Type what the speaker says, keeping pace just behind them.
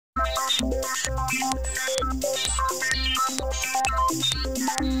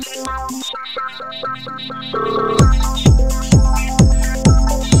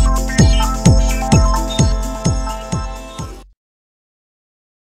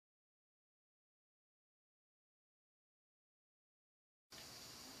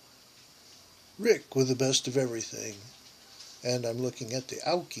Rick with the best of everything, and I'm looking at the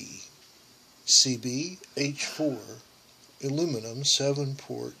Aukey CB-H4 aluminum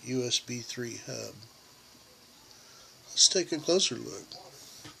 7-port USB3 hub. Let's take a closer look.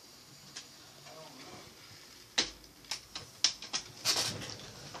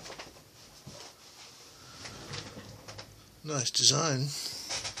 Nice design.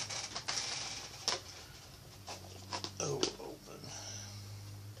 Oh, open.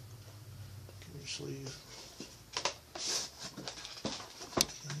 Get your sleeve.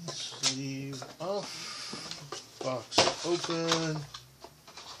 Okay, sleeve off. Box open.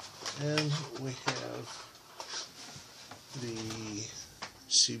 And we have the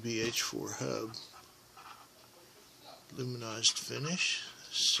CB-H4 hub. Aluminized finish.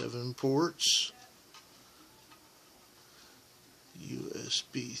 7 ports.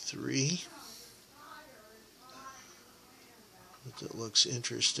 USB3. But that looks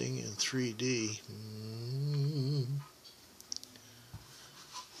interesting in 3D.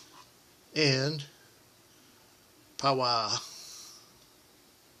 And power.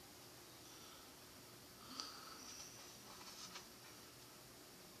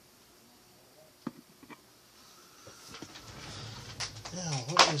 Now,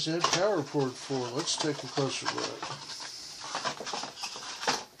 what is that power port for? Let's take a closer look.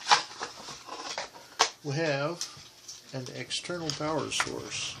 We have an external power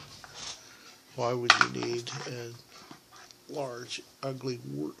source. Why would you need a large, ugly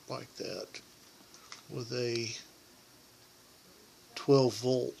wart like that with a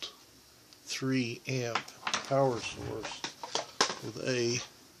 12-volt, 3-amp power source with a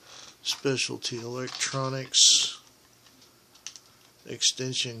specialty electronics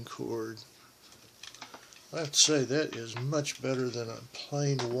extension cord? I have to say that is much better than a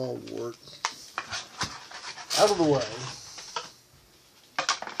plain wall wart. Out of the way.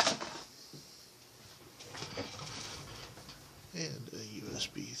 And a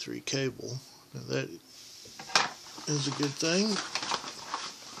USB 3 cable. Now that is a good thing.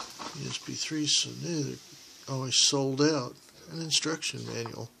 USB 3 is so new, they're always sold out. An instruction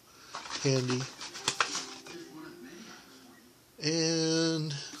manual. Handy.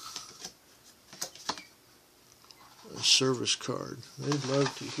 And a service card. They'd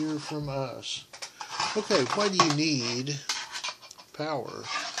love to hear from us. Okay, why do you need power?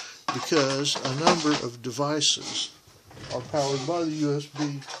 Because a number of devices are powered by the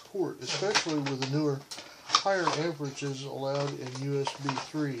USB port, especially with the newer higher amperages allowed in USB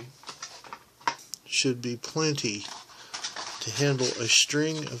 3. Should be plenty to handle a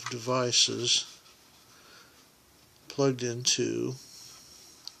string of devices plugged into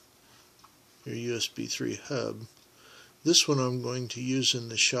your USB 3 hub. This one I'm going to use in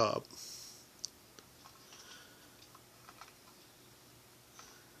the shop.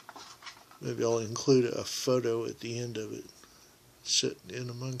 Maybe I'll include a photo at the end of it, sitting in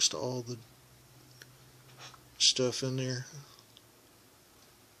amongst all the stuff in there.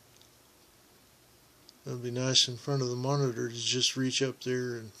 It would be nice in front of the monitor to just reach up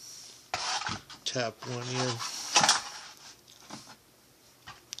there and tap one in.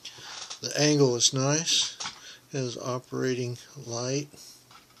 The angle is nice. It has operating light.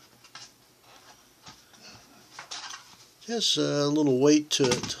 It has a little weight to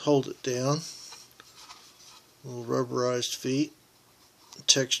it to hold it down. Little rubberized feet.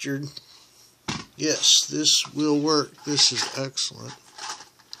 Textured. Yes, this will work. This is excellent.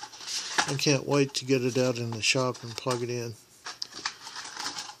 I can't wait to get it out in the shop and plug it in.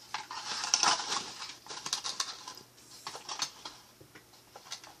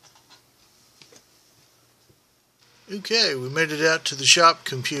 Okay, we made it out to the shop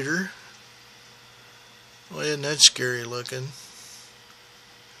computer. Well, isn't that scary looking?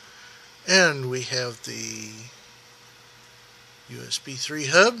 And we have the USB 3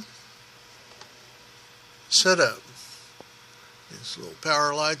 hub set up. Its little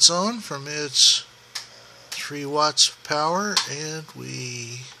power lights on from its 3 watts of power, and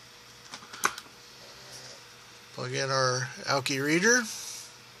we plug in our Aukey reader.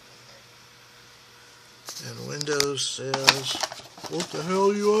 And Windows says, "What the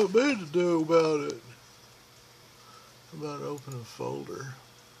hell you want me to do about it?" How about open a folder?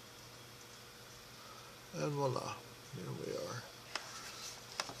 And voila, here we are.